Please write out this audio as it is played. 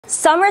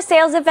Summer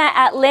sales event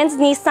at Lynnes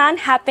Nissan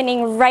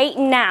happening right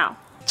now.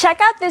 Check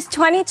out this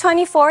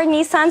 2024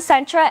 Nissan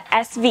Sentra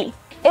SV.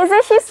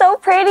 Isn't she so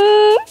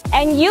pretty?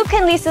 And you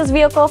can lease this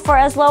vehicle for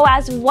as low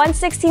as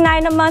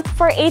 $169 a month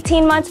for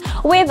 18 months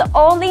with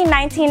only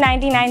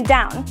 $19.99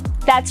 down.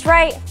 That's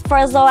right, for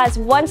as low as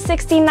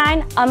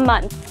 $169 a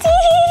month.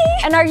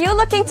 And are you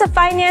looking to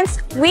finance?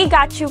 We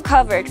got you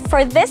covered.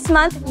 For this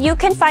month, you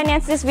can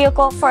finance this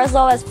vehicle for as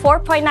low as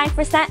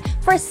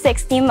 4.9% for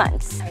 60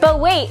 months. But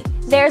wait,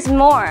 there's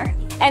more.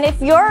 And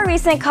if you're a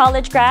recent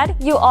college grad,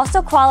 you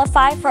also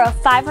qualify for a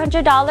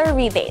 $500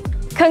 rebate.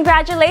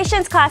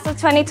 Congratulations, class of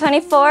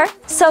 2024.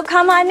 So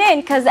come on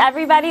in, because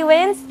everybody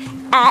wins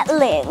at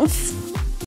Lynnes.